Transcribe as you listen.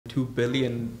$2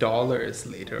 billion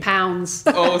later. Pounds.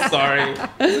 Oh, sorry.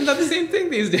 Isn't that the same thing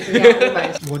these days? Yeah,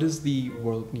 almost. What does the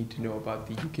world need to know about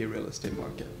the UK real estate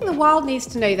market? The world needs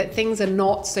to know that things are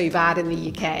not so bad in the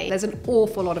UK. There's an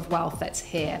awful lot of wealth that's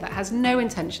here that has no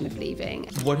intention of leaving.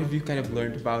 What have you kind of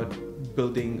learned about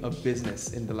building a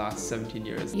business in the last 17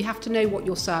 years? You have to know what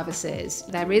your service is.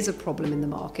 There is a problem in the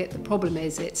market. The problem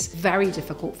is it's very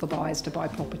difficult for buyers to buy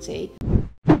property.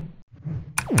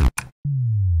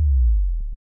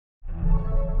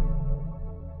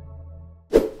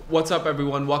 What's up,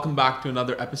 everyone? Welcome back to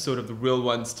another episode of The Real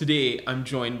Ones. Today, I'm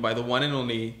joined by the one and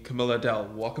only Camilla Dell.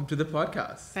 Welcome to the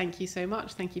podcast. Thank you so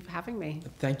much. Thank you for having me.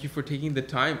 Thank you for taking the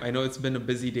time. I know it's been a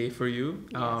busy day for you.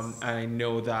 Yes. And I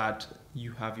know that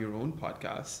you have your own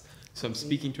podcast. So I'm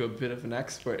speaking to a bit of an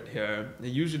expert here.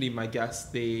 Usually my guests,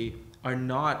 they are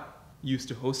not used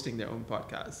to hosting their own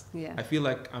podcast. Yeah. I feel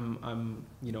like I'm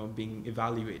being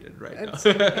evaluated right now. It's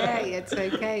okay. It's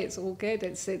okay. It's all good.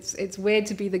 It's weird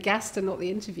to be the guest and not the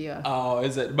interviewer. Oh,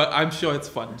 is it? But I'm sure it's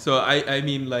fun. So I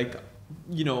mean, like,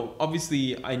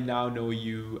 obviously I now know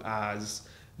you as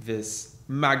this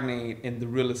magnate in the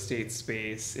real estate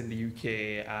space in the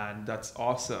UK, and that's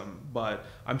awesome. But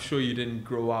I'm sure you didn't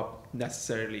grow up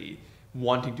necessarily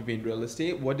wanting to be in real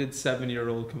estate. What did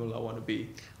 7-year-old Camilla want to be?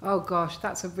 Oh gosh,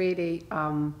 that's a really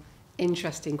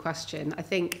interesting question. I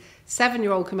think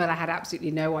 7-year-old Camilla had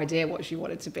absolutely no idea what she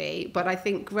wanted to be. But I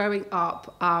think growing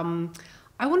up,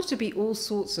 I wanted to be all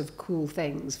sorts of cool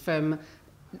things, from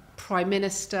Prime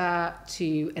Minister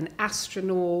to an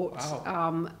astronaut.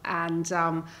 Wow.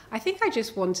 I think I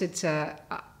just wanted to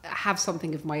have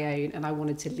something of my own, and I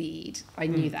wanted to lead. I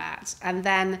knew that. And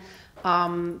then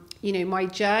my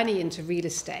journey into real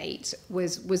estate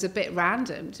was a bit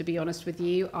random, to be honest with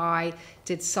you. I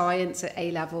did science at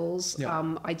A-levels.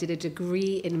 Yeah. I did a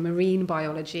degree in marine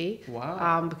biology.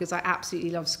 Wow. Because I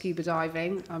absolutely love scuba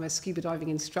diving. I'm a scuba diving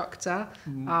instructor.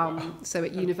 Wow. So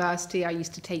at university, I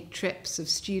used to take trips of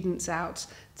students out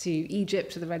to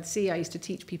Egypt, to the Red Sea. I used to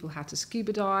teach people how to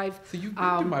scuba dive. So you've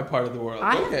been to my part of the world.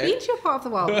 I have been to your part of the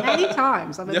world many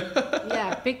times. I'm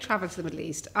a big traveller to the Middle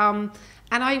East. And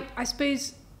I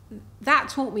suppose that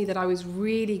taught me that I was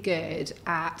really good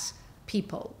at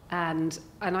people. And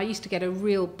I used to get a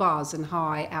real buzz and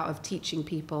high out of teaching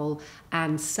people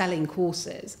and selling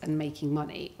courses and making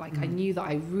money. Like I knew that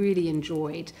I really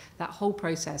enjoyed that whole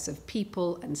process of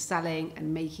people and selling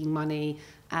and making money,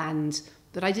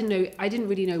 but I didn't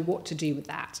really know what to do with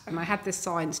that. And I had this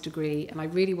science degree and I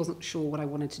really wasn't sure what I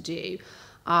wanted to do.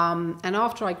 And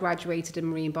after I graduated in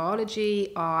marine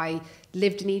biology, I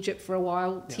lived in Egypt for a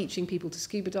while, teaching people to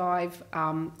scuba dive.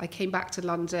 I came back to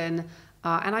London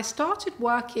and I started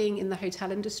working in the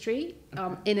hotel industry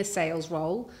in a sales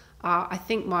role. I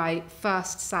think my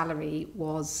first salary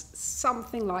was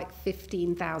something like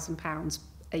 £15,000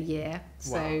 a year.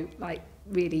 So like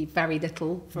really very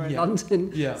little for a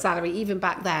London salary, even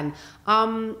back then.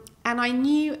 And I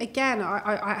knew, again,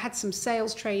 I had some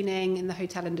sales training in the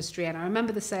hotel industry, and I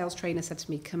remember the sales trainer said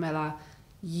to me, Camilla,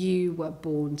 you were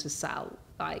born to sell.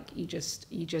 Like you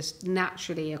just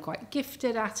naturally are quite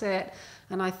gifted at it.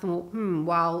 And I thought,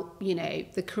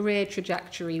 the career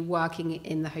trajectory working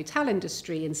in the hotel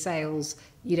industry in sales,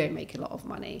 you don't make a lot of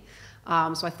money.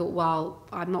 So I thought,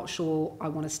 I'm not sure I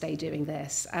want to stay doing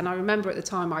this. And I remember at the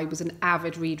time I was an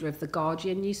avid reader of the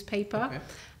Guardian newspaper. Okay.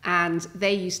 And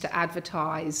they used to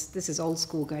advertise, this is old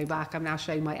school, go back, I'm now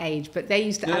showing my age, but they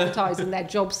used to advertise in their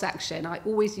job section. I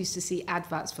always used to see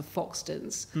adverts for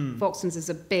Foxtons. Foxtons is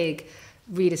a big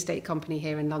real estate company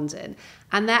here in London.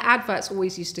 And their adverts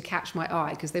always used to catch my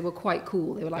eye because they were quite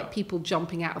cool. They were like people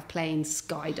jumping out of planes,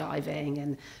 skydiving,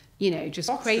 and just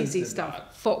Foxtons crazy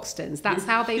stuff. Foxtons. That's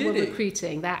how they were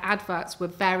recruiting. Their adverts were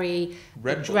very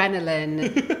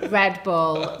adrenaline, Red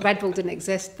Bull. Red Bull didn't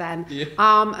exist then. Yeah.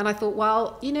 And I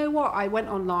thought, you know what? I went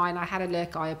online, I had a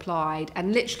look, I applied,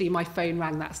 and literally my phone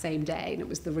rang that same day, and it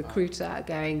was the recruiter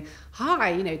going,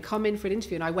 hi, come in for an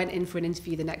interview. And I went in for an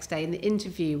interview the next day, and the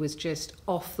interview was just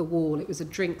off the wall. It was a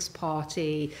drinks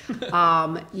party.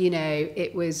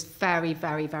 It was very,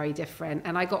 very, very different.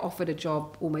 And I got offered a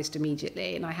job almost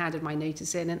immediately, and I handed my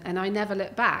notice in, and I never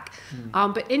looked back.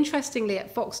 But interestingly,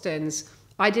 at Foxtons,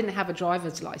 I didn't have a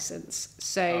driver's license,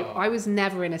 so I was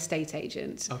never an estate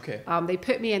agent. Okay. They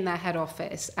put me in their head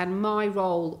office, and my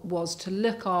role was to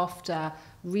look after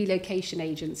relocation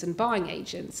agents and buying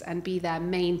agents and be their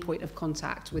main point of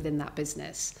contact within that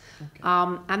business. Okay.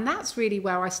 And that's really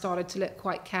where I started to look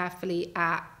quite carefully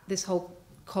at this whole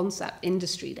concept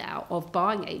industry now of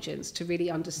buying agents, to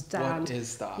really understand what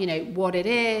is that? What it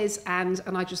is. And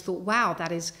I just thought, wow,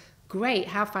 that is great,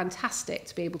 how fantastic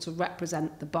to be able to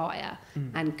represent the buyer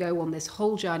and go on this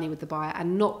whole journey with the buyer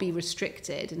and not be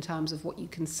restricted in terms of what you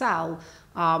can sell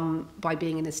by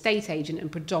being an estate agent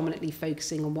and predominantly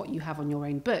focusing on what you have on your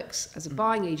own books. As a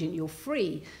buying agent, you're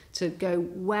free to go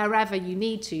wherever you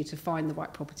need to find the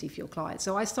right property for your client.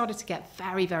 So I started to get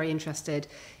very, very interested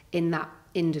in that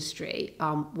industry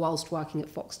whilst working at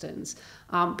Foxtons.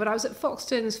 But I was at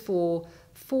Foxtons for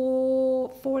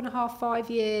 4.5, 5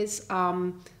 years.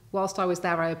 Whilst I was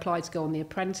there, I applied to go on The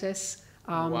Apprentice.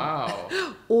 Wow.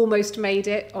 Almost made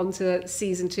it onto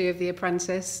season 2 of The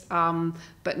Apprentice,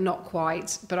 but not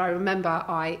quite. But I remember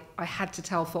I had to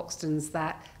tell Foxtons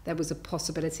that there was a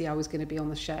possibility I was going to be on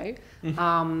the show.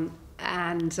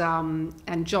 And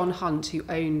John Hunt, who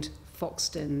owned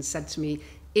Foxtons, said to me,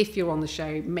 if you're on the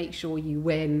show, make sure you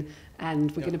win,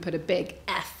 and we're going to put a big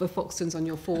F for Foxtons on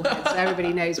your forehead so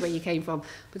everybody knows where you came from.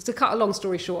 But to cut a long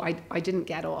story short, I didn't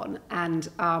get on, and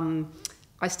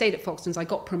I stayed at Foxtons. I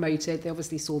got promoted. They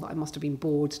obviously saw that I must have been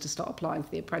bored to start applying for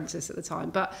The Apprentice at the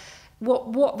time. But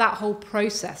what that whole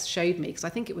process showed me, because I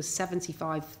think it was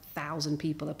 75,000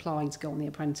 people applying to go on The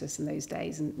Apprentice in those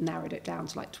days, and narrowed it down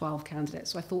to like 12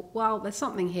 candidates. So I thought, well, there's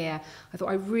something here. I thought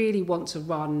I really want to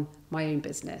run my own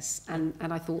business. And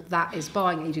I thought that is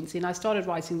buying agency. And I started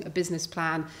writing a business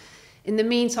plan. In the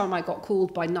meantime, I got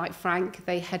called by Knight Frank.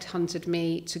 They headhunted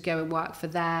me to go and work for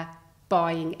their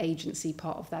buying agency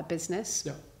part of their business.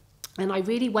 Yeah. And I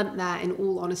really went there, in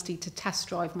all honesty, to test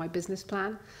drive my business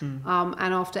plan.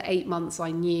 And after 8 months,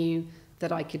 I knew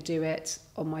that I could do it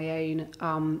on my own.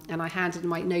 And I handed in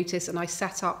my notice, and I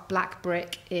set up Black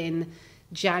Brick in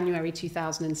January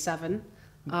 2007.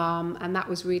 And that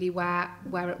was really where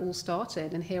it all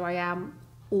started. And here I am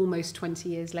almost 20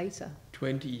 years later.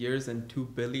 20 years and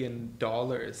 $2 billion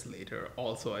later,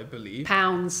 also, I believe.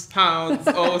 Pounds.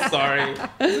 Oh, sorry.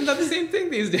 Isn't that the same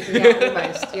thing these days? Yeah,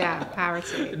 almost. Yeah,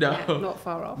 parity. No. Yeah, not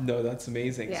far off. No, that's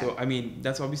amazing. Yeah. So, I mean,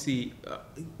 that's obviously...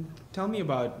 tell me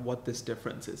about what this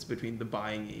difference is between the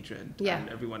buying agent and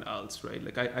everyone else, right?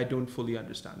 Like, I don't fully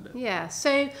understand it. Yeah,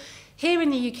 so here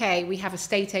in the UK, we have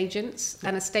estate agents,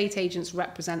 and estate agents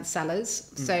represent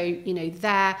sellers. So, you know,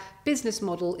 their business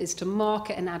model is to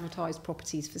market and advertise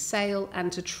properties for sale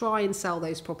and to try and sell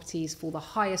those properties for the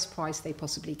highest price they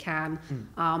possibly can.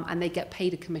 And they get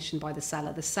paid a commission by the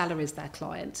seller. The seller is their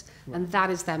client, and that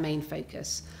is their main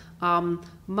focus.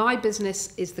 My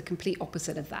business is the complete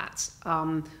opposite of that.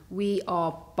 We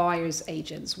are buyer's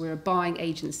agents. We're a buying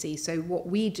agency. So what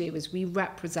we do is we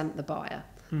represent the buyer.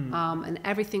 And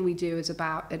everything we do is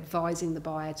about advising the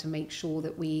buyer to make sure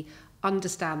that we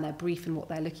understand their brief and what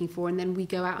they're looking for, and then we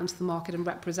go out into the market and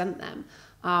represent them.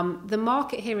 The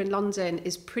market here in London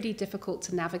is pretty difficult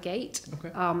to navigate.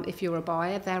 If you're a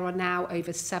buyer. There are now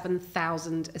over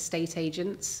 7,000 estate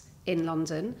agents in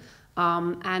London.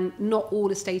 And not all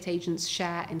estate agents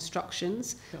share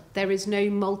instructions. There is no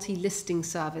multi-listing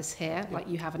service here like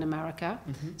you have in America.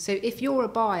 So if you're a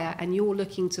buyer and you're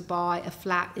looking to buy a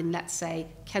flat in, let's say,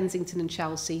 Kensington and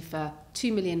Chelsea for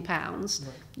 £2 million,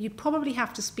 you probably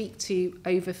have to speak to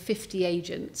over 50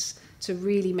 agents to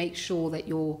really make sure that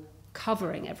you're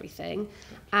covering everything.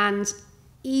 And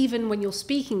even when you're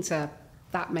speaking to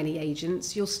that many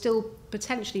agents, you're still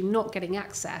potentially not getting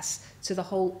access to the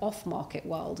whole off-market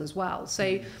world as well.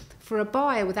 So for a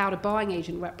buyer without a buying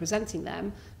agent representing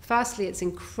them, firstly, it's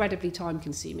incredibly time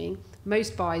consuming.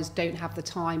 Most buyers don't have the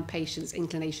time, patience,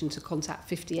 inclination to contact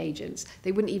 50 agents.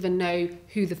 They wouldn't even know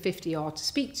who the 50 are to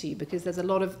speak to, because there's a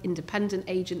lot of independent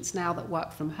agents now that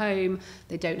work from home.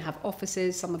 They don't have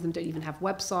offices. Some of them don't even have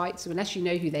websites. So unless you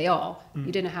know who they are,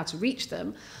 you don't know how to reach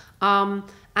them.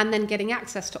 And then getting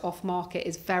access to off-market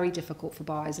is very difficult for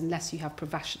buyers unless you have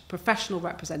professional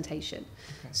representation.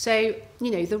 So,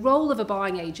 you know, the role of a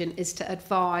buying agent is to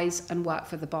advise and work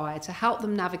for the buyer, to help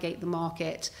them navigate the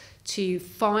market, to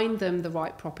find them the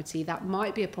right property. That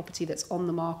might be a property that's on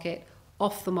the market,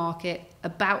 off the market,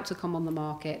 about to come on the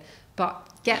market, but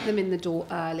get them in the door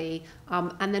early.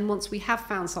 And then once we have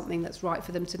found something that's right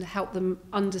for them, to help them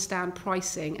understand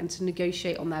pricing and to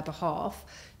negotiate on their behalf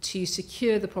to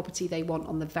secure the property they want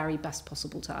on the very best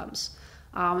possible terms.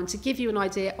 And to give you an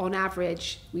idea, on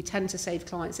average, we tend to save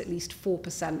clients at least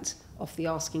 4% off the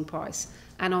asking price.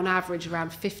 And on average,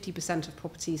 around 50% of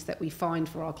properties that we find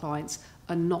for our clients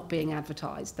are not being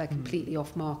advertised. They're completely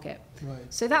off market.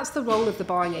 So that's the role of the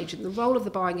buying agent. The role of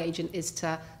the buying agent is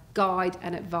to guide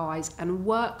and advise and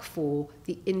work for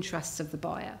the interests of the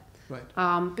buyer.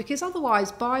 Because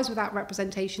otherwise, buyers without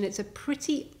representation, it's a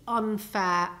pretty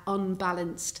unfair,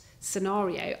 unbalanced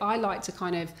scenario. I like to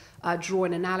kind of draw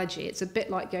an analogy. It's a bit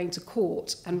like going to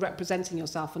court and representing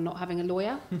yourself and not having a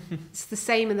lawyer. It's the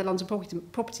same in the London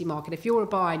property market. If you're a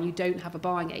buyer and you don't have a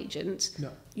buying agent,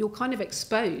 you're kind of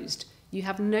exposed. You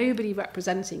have nobody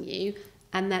representing you,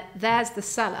 and that there's the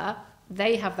seller.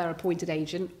 They have their appointed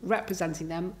agent representing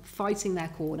them, fighting their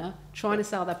corner, trying to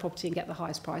sell their property and get the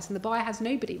highest price, and the buyer has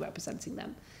nobody representing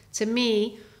them. To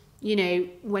me, you know,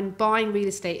 when buying real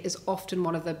estate is often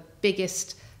one of the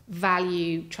biggest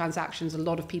value transactions a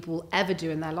lot of people will ever do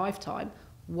in their lifetime,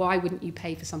 why wouldn't you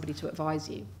pay for somebody to advise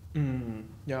you?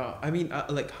 Yeah, I mean,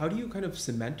 like, how do you kind of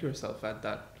cement yourself at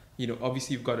that? You know,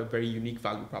 obviously you've got a very unique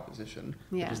value proposition,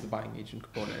 which is the buying agent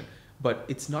component, but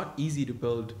it's not easy to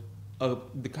build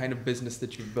the kind of business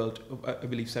that you've built, I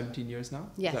believe 17 years now?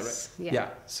 Yes. Is that right? Yeah.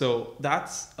 So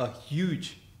that's a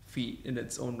huge feat in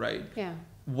its own right. Yeah.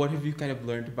 What have you kind of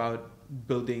learned about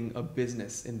building a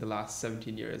business in the last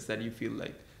 17 years that you feel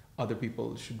like other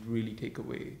people should really take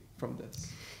away from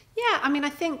this? Yeah, I mean, I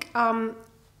think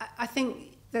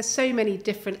there's so many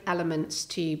different elements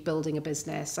to building a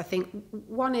business. I think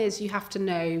one is you have to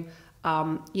know,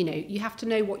 you have to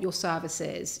know what your service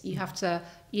is. You have to,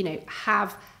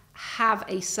 have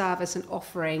a service and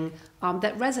offering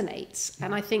that resonates.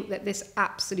 And I think that this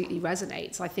absolutely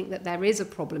resonates. I think that there is a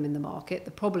problem in the market.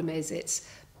 The problem is it's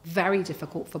very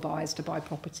difficult for buyers to buy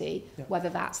property, whether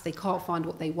that's they can't find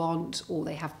what they want, or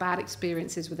they have bad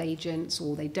experiences with agents,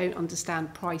 or they don't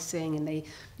understand pricing, and they,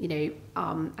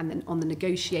 and then on the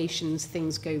negotiations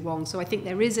things go wrong. So I think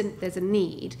there's a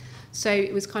need. So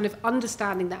it was kind of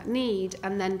understanding that need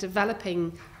and then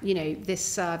developing, this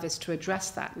service to address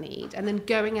that need, and then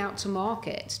going out to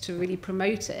market to really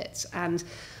promote it. And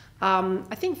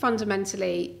I think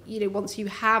fundamentally, once you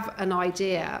have an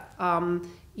idea,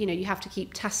 you have to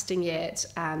keep testing it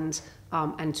and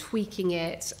tweaking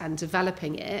it and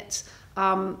developing it.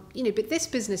 But this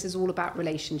business is all about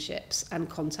relationships and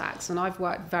contacts. And I've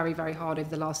worked very, very hard over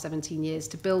the last 17 years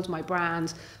to build my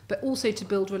brand, but also to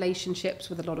build relationships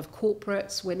with a lot of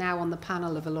corporates. We're now on the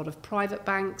panel of a lot of private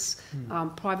banks.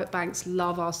 Private banks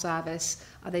love our service.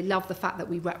 They love the fact that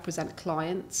we represent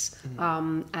clients.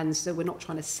 And so we're not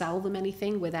trying to sell them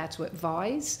anything. We're there to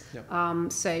advise.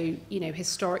 So,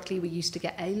 historically, we used to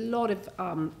get a lot of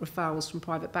referrals from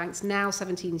private banks. Now,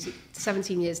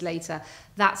 17 years later,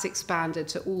 that's expanded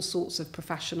to all sorts of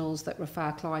professionals that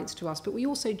refer clients to us. But we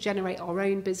also generate our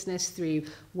own business through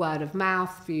word of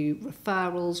mouth, through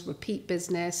referrals, repeat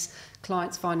business,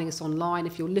 clients finding us online.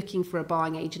 If you're looking for a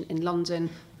buying agent in London,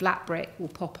 Black Brick will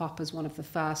pop up as one of the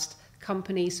first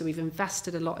companies. So we've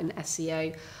invested a lot in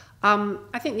SEO.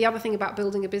 I think the other thing about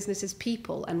building a business is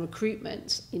people and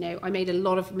recruitment. I made a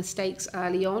lot of mistakes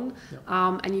early on,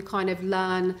 and you kind of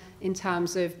learn in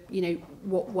terms of,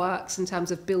 what works in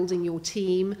terms of building your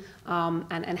team,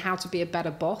 and how to be a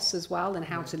better boss as well, and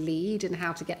how to lead and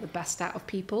how to get the best out of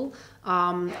people.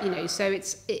 So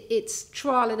it's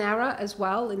trial and error as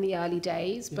well in the early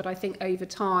days, but I think over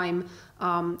time,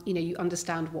 you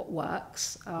understand what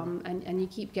works, and you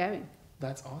keep going.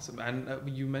 That's awesome. And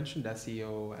you mentioned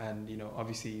SEO and,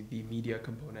 obviously the media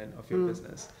component of your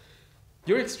business.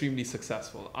 You're extremely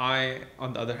successful. I,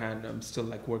 on the other hand, I'm still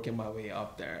like working my way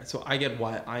up there. So I get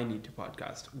why I need to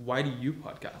podcast. Why do you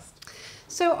podcast?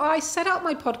 So I set out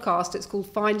my podcast. It's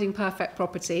called Finding Perfect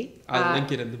Property. I'll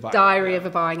link it in the bio. Diary of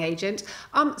a Buying Agent.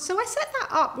 So I set that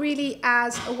up really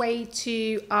as a way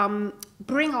to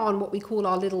bring on what we call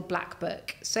our little black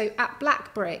book. So at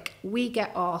Black Brick, we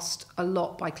get asked a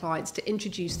lot by clients to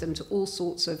introduce them to all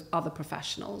sorts of other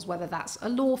professionals, whether that's a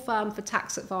law firm for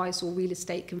tax advice or real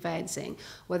estate conveyancing,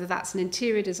 whether that's an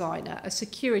interior designer, a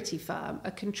security firm,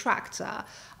 a contractor,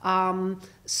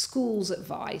 schools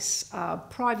advice,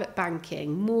 private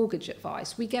banking, mortgage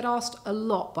advice. We get asked a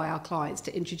lot by our clients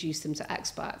to introduce them to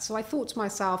experts. So I thought to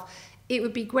myself, it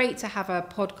would be great to have a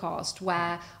podcast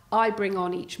where I bring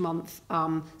on each month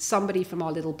somebody from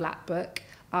our little black book.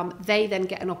 They then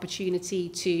get an opportunity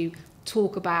to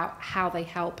talk about how they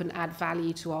help and add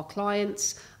value to our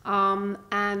clients.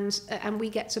 And we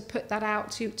get to put that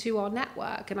out to our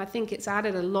network. And I think it's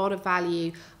added a lot of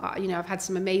value. I've had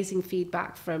some amazing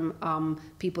feedback from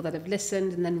people that have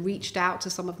listened and then reached out to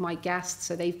some of my guests,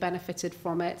 so they've benefited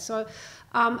from it. So,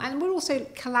 and we're also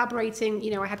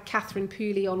collaborating. I had Catherine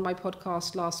Pooley on my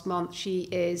podcast last month. She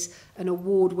is an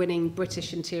award-winning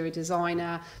British interior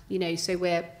designer. So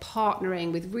we're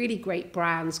partnering with really great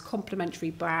brands, complementary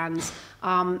brands,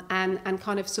 and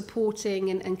kind of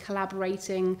supporting and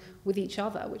collaborating working with each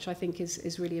other, which I think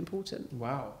is really important.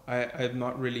 Wow. I've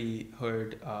not really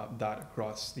heard that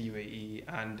across the UAE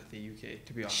and the UK,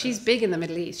 to be honest. She's big in the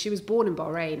Middle East. She was born in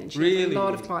Bahrain, and she has a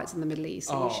lot of clients in the Middle East,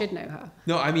 so you should know her.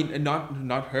 No, I mean,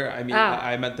 not her. I mean,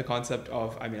 I meant the concept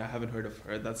of, I haven't heard of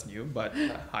her. That's new, but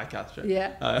hi, Catherine.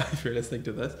 Yeah. If you're listening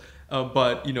to this.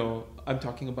 But, I'm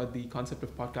talking about the concept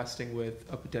of podcasting with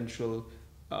a potential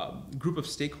group of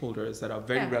stakeholders that are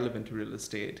very relevant to real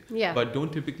estate, but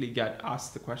don't typically get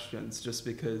asked the questions just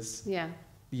because,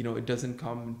 it doesn't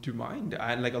come to mind.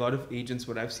 And like a lot of agents,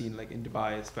 what I've seen, like in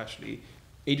Dubai especially,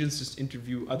 agents just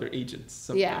interview other agents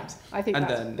sometimes. Yeah, I think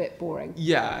that's a bit boring.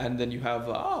 Yeah, and then you have,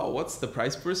 what's the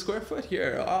price per square foot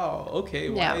here? Oh,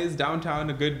 okay, why is downtown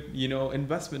a good,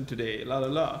 investment today? La la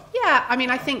la. Yeah,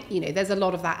 I think, there's a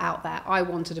lot of that out there. I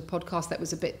wanted a podcast that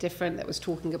was a bit different, that was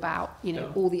talking about,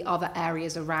 all the other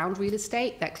areas around real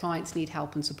estate that clients need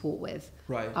help and support with.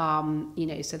 Right.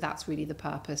 So that's really the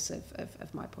purpose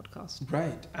of my podcast.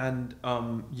 Right. And,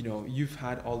 you've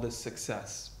had all this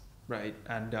success, right?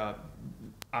 And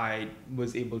I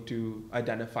was able to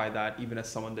identify that even as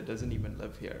someone that doesn't even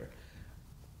live here.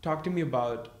 Talk to me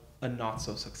about a not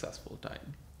so successful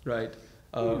time, right?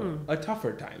 A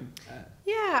tougher time.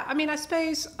 Yeah, I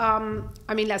suppose,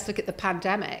 let's look at the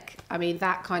pandemic.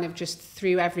 That kind of just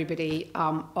threw everybody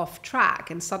off track.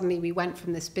 And suddenly we went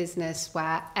from this business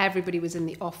where everybody was in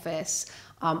the office.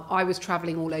 I was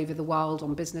traveling all over the world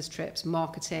on business trips,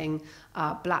 marketing,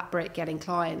 Black Brick, getting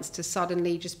clients, to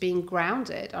suddenly just being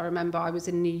grounded. I remember I was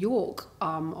in New York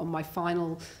on my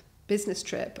final business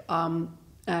trip, and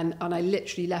I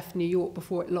literally left New York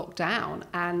before it locked down.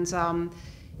 And,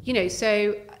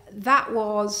 so that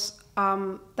was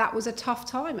a tough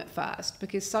time at first,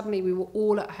 because suddenly we were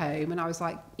all at home and I was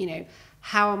like,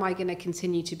 how am I going to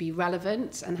continue to be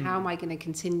relevant, and how am I going to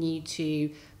continue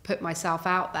to put myself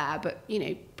out there? But,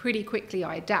 pretty quickly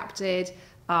I adapted.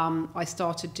 I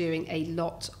started doing a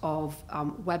lot of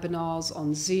webinars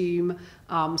on Zoom,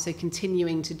 so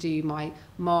continuing to do my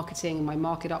marketing and my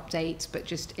market updates, but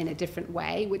just in a different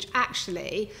way, which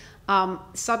actually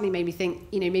suddenly made me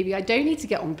think, maybe I don't need to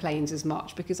get on planes as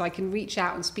much, because I can reach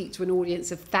out and speak to an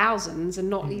audience of thousands and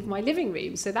not leave my living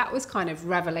room. So that was kind of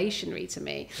revelationary to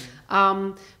me.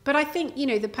 But I think,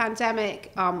 the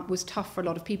pandemic was tough for a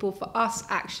lot of people. For us,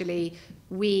 actually,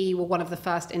 we were one of the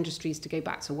first industries to go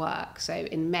back to work. So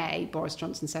in May, Boris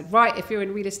Johnson said, right, if you're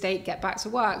in real estate, get back to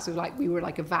work. So we were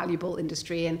like a valuable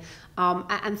industry.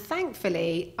 And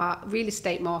thankfully, real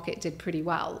estate market did pretty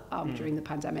well during the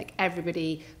pandemic.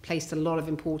 Everybody placed a lot of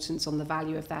importance on the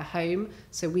value of their home.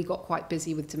 So we got quite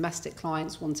busy with domestic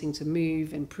clients wanting to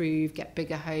move, improve, get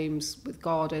bigger homes with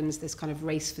gardens, this kind of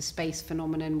race for space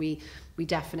phenomenon we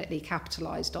definitely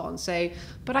capitalized on.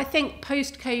 But I think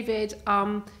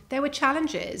post-COVID, there were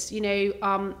challenges.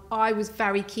 I was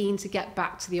very keen to get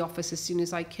back to the office as soon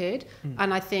as I could.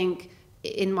 And I think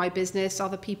in my business,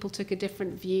 other people took a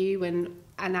different view and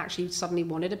actually suddenly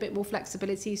wanted a bit more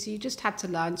flexibility. So you just had to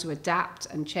learn to adapt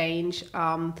and change.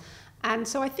 And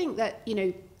so I think that,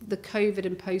 the COVID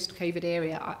and post-COVID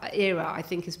era, I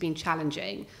think, has been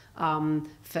challenging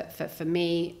for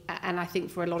me, and I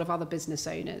think for a lot of other business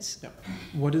owners. Yeah.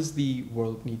 What does the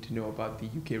world need to know about the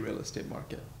UK real estate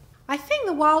market? I think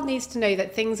the world needs to know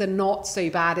that things are not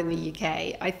so bad in the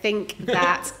UK. I think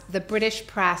that the British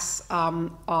press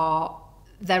are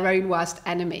their own worst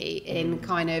enemy in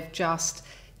kind of just...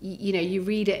 you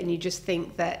read it and you just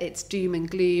think that it's doom and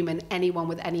gloom, and anyone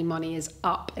with any money is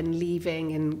up and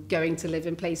leaving and going to live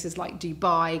in places like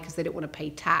Dubai because they don't want to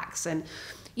pay tax. And,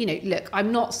 look,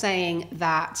 I'm not saying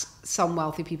that some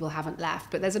wealthy people haven't left,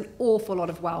 but there's an awful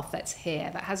lot of wealth that's here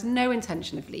that has no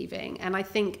intention of leaving. And I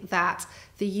think that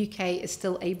the UK is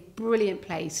still a brilliant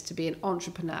place to be an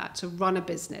entrepreneur, to run a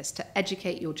business, to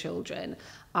educate your children.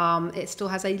 It still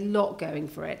has a lot going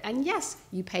for it. And yes,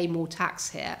 you pay more tax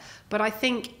here. But I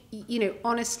think,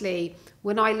 honestly,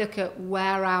 when I look at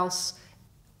where else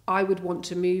I would want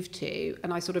to move to,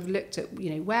 and I sort of looked at,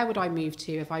 where would I move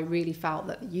to if I really felt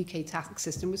that the UK tax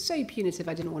system was so punitive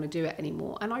I didn't want to do it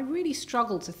anymore. And I really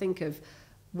struggled to think of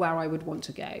where I would want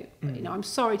to go. I'm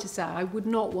sorry to say I would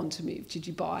not want to move to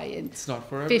Dubai in it's not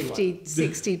for 50,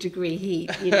 60 degree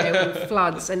heat, and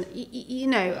floods. And,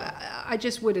 I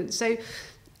just wouldn't. So,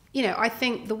 I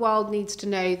think the world needs to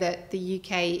know that the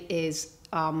UK is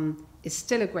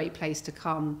still a great place to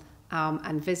come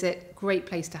and visit, great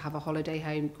place to have a holiday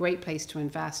home, great place to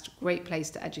invest, great place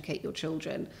to educate your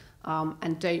children,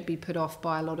 and don't be put off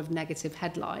by a lot of negative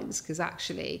headlines, because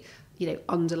actually,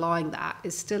 underlying that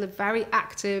is still a very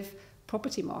active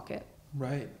property market.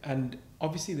 Right. And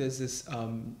obviously there's this,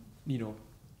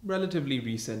 relatively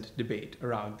recent debate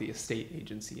around the estate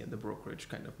agency and the brokerage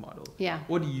kind of model. Yeah.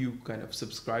 What do you kind of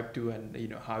subscribe to,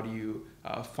 and how do you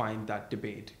find that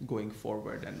debate going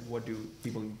forward, and what do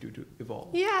people need to do to evolve?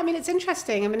 Yeah, I mean, it's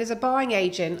interesting. I mean, as a buying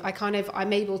agent,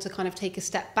 I'm able to kind of take a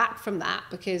step back from that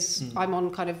because I'm on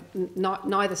kind of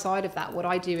neither side of that. What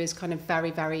I do is kind of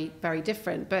very, very, very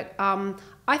different. But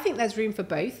I think there's room for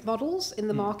both models in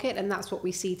the market, and that's what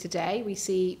we see today. We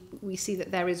see that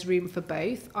there is room for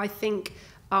both. I think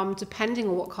depending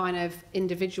on what kind of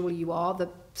individual you are, the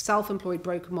self-employed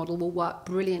broker model will work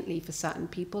brilliantly for certain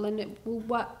people, and it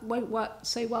won't work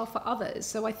so well for others.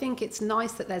 So I think it's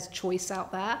nice that there's choice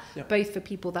out there, both for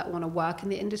people that want to work in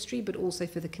the industry, but also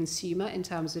for the consumer in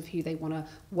terms of who they want to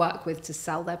work with to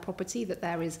sell their property, that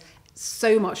there is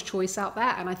so much choice out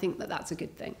there, and I think that that's a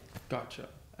good thing. Gotcha.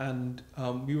 And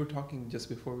we were talking just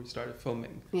before we started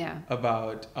filming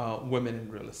about women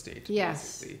in real estate.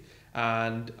 Yes. Basically.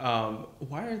 And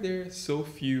why are there so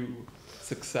few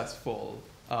successful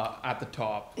at the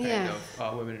top kind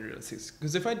of women in real estate?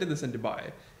 Because if I did this in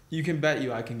Dubai, you can bet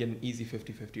I can get an easy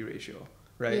 50-50 ratio,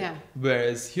 right? Yeah.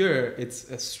 Whereas here, it's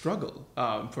a struggle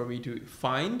for me to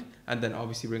find and then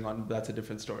obviously bring on, that's a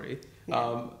different story.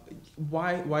 Yeah.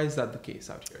 Why is that the case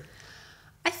out here?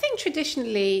 I think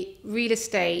traditionally real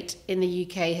estate in the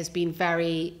UK has been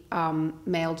very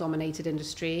male-dominated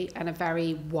industry, and a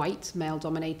very white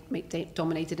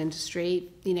male-dominated industry.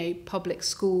 Public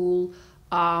school,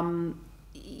 and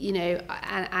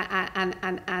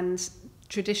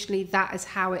traditionally that is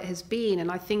how it has been.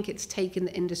 And I think it's taken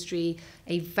the industry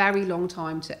a very long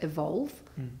time to evolve.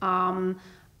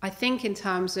 I think in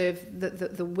terms of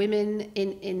the women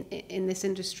in this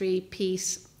industry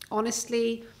piece,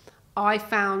 honestly, I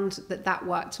found that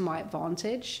worked to my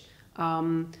advantage.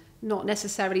 Not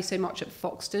necessarily so much at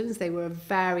Foxtons. They were a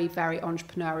very, very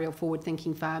entrepreneurial,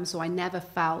 forward-thinking firm. So I never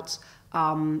felt,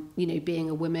 being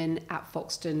a woman at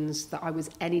Foxtons, that I was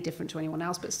any different to anyone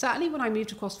else. But certainly when I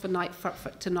moved across to Knight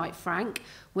Frank,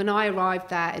 when I arrived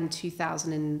there in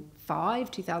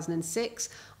 2005, 2006,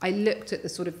 I looked at the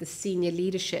sort of the senior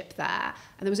leadership there,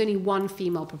 and there was only one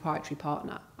female proprietary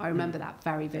partner. I remember that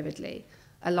very vividly.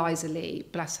 Eliza Lee,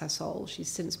 bless her soul, she's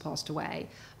since passed away.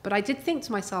 But I did think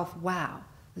to myself, wow,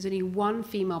 there's only one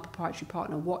female proprietary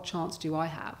partner, what chance do I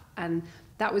have? And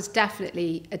that was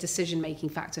definitely a decision-making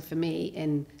factor for me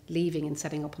in leaving and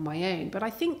setting up on my own. But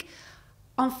I think,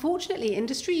 unfortunately,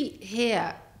 industry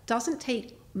here doesn't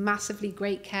take massively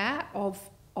great care of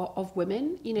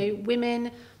women.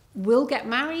 Women will get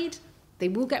married, they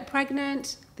will get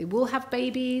pregnant, they will have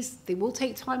babies, they will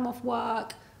take time off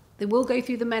work, they will go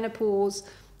through the menopause,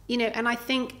 and I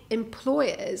think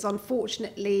employers,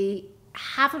 unfortunately,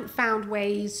 haven't found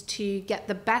ways to get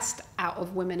the best out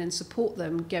of women and support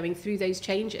them going through those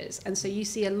changes. And so you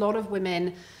see a lot of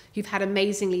women who've had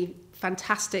amazingly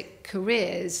fantastic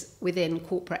careers within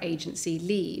corporate agency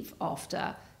leave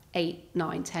after 8,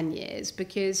 9, 10 years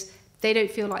because they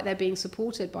don't feel like they're being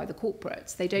supported by the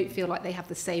corporates. They don't feel like they have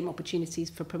the same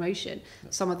opportunities for promotion.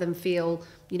 Some of them feel,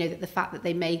 that the fact that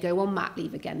they may go on mat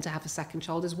leave again to have a second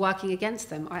child is working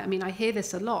against them. I mean, I hear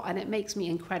this a lot, and it makes me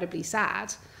incredibly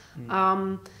sad.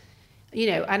 And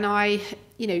I,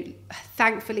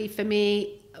 thankfully for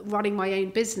me, running my own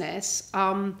business,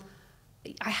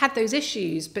 I had those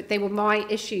issues, but they were my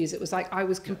issues. It was like I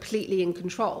was completely in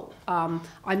control.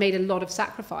 I made a lot of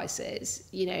sacrifices.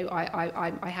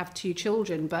 I have 2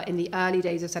 children, but in the early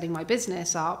days of setting my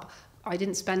business up, I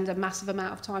didn't spend a massive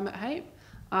amount of time at home.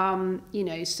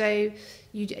 So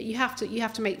you have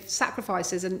to make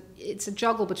sacrifices, and it's a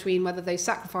juggle between whether those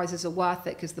sacrifices are worth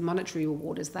it because the monetary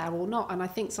reward is there or not. And I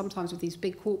think sometimes with these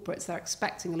big corporates, they're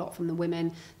expecting a lot from the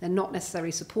women. They're not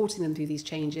necessarily supporting them through these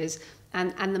changes,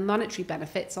 and the monetary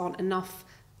benefits aren't enough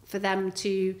for them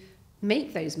to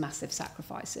make those massive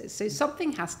sacrifices. So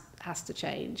something has to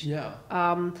change. Yeah.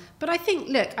 But I think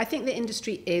the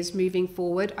industry is moving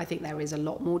forward. I think there is a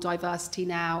lot more diversity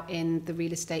now in the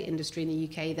real estate industry in the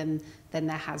UK than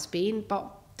there has been,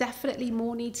 but definitely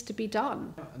more needs to be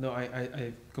done. No,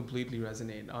 I completely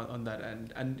resonate on that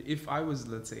end. And if I was,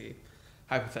 let's say,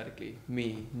 hypothetically,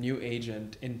 me, new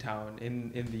agent in town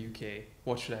in the UK,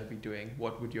 what should I be doing?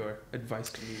 What would your advice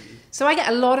to me be? So I get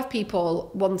a lot of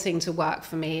people wanting to work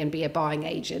for me and be a buying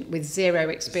agent with zero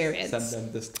experience. Just send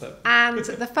them this clip. And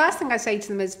the first thing I say to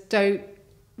them is, don't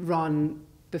run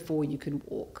before you can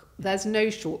walk. There's no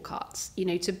shortcuts.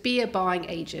 To be a buying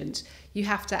agent, you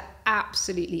have to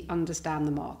absolutely understand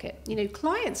the market.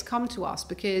 Clients come to us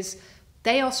because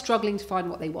they are struggling to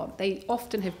find what they want. They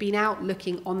often have been out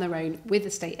looking on their own with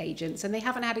estate agents and they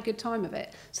haven't had a good time of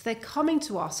it. So they're coming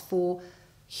to us for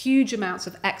huge amounts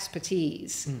of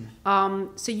expertise.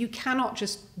 So you cannot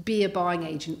just be a buying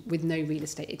agent with no real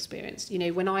estate experience. You know,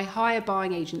 when I hire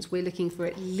buying agents, we're looking for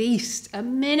at least a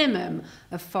minimum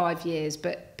of 5 years,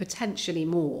 but potentially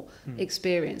more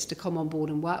experience to come on board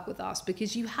and work with us,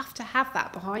 because you have to have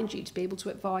that behind you to be able to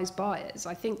advise buyers.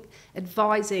 I think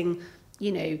advising,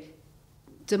 you know,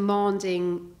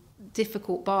 demanding,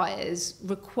 difficult buyers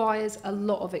requires a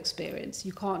lot of experience.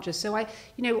 You can't just, so I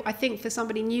think for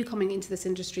somebody new coming into this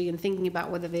industry and thinking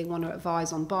about whether they want to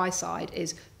advise on buy side,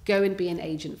 is go and be an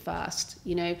agent first.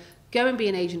 You know, go and be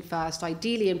an agent first,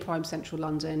 ideally in prime central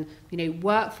London. You know,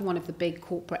 work for one of the big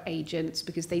corporate agents,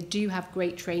 because they do have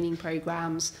great training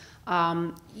programs,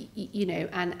 you know,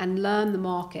 and learn the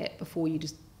market before you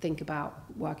just think about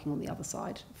working on the other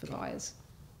side for buyers.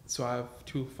 So I have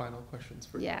 2 final questions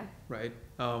for you. Yeah. Right.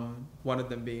 One of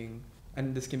them being,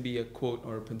 and this can be a quote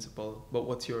or a principle, but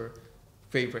what's your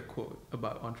favorite quote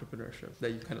about entrepreneurship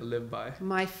that you kind of live by?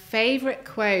 My favorite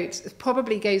quote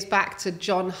probably goes back to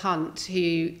John Hunt,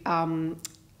 who owned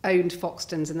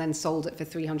Foxtons and then sold it for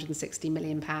 £360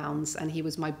 million. And he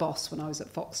was my boss when I was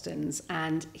at Foxtons.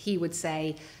 And he would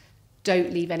say,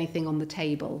 don't leave anything on the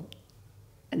table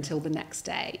until the next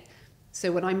day.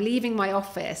 So when I'm leaving my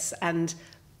office and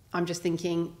I'm just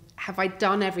thinking, have I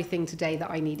done everything today that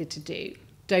I needed to do?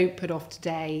 Don't put off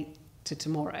today to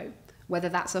tomorrow. Whether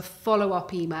that's a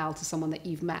follow-up email to someone that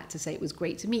you've met to say it was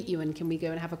great to meet you and can we go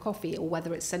and have a coffee, or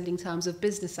whether it's sending terms of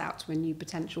business out to a new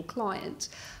potential client,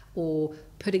 or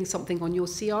putting something on your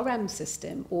CRM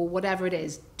system, or whatever it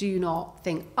is. Do not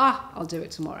think, I'll do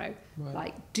it tomorrow. Right.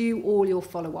 Like, do all your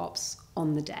follow-ups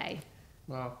on the day.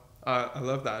 Wow. I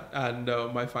love that. And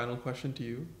my final question to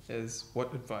you is,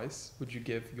 what advice would you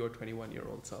give your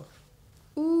 21-year-old self?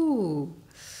 Ooh,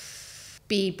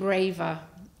 be braver.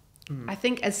 I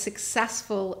think as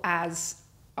successful as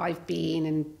I've been,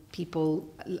 and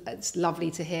people, it's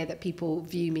lovely to hear that people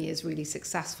view me as really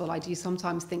successful. I do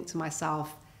sometimes think to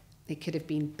myself, it could have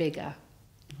been bigger.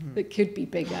 It could be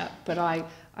bigger. But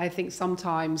I think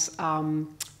sometimes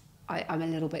I'm a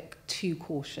little bit too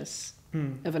cautious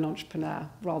of an entrepreneur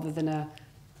rather than a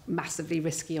massively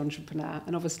risky entrepreneur.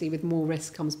 And obviously with more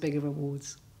risk comes bigger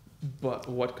rewards. But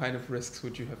what kind of risks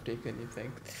would you have taken, you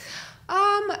think?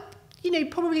 You know,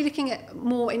 probably looking at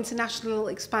more international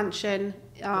expansion,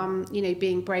 you know,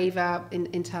 being braver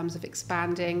in terms of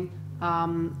expanding.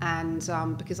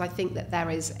 Because I think that there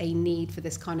is a need for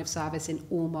this kind of service in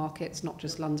all markets, not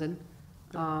just London.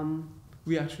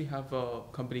 We actually have a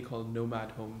company called Nomad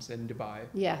Homes in Dubai,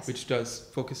 Yes. which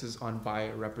focuses on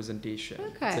buyer representation.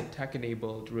 Okay. It's a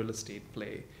tech-enabled real estate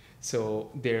play.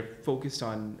 So they're focused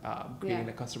on creating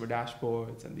a customer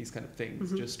dashboards and these kind of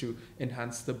things, just to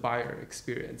enhance the buyer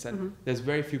experience. And there's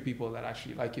very few people that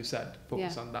actually, like you said,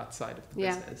 focus on that side of the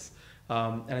business.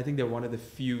 And I think they're one of the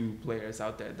few players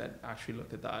out there that actually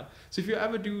look at that. So if you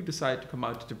ever do decide to come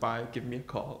out to Dubai, give me a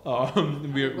call.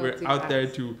 We're out there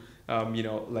to you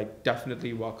know, like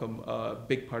definitely welcome a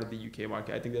big part of the UK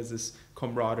market. I think there's this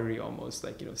camaraderie almost,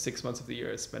 like, you know, 6 months of the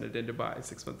year spend it in Dubai,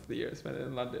 6 months of the year spend it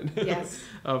in London. Yes.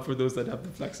 For those that have the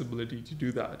flexibility to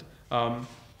do that.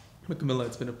 But Camilla,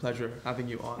 it's been a pleasure having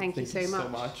you on. Thank you so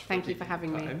much. Thank you for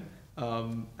having me.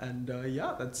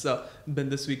 Yeah, that's been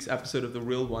this week's episode of The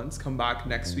Real Ones. Come back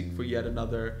next week for yet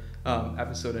another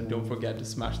episode, and don't forget to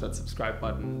smash that subscribe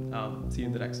button. See you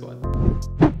in the next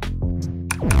one.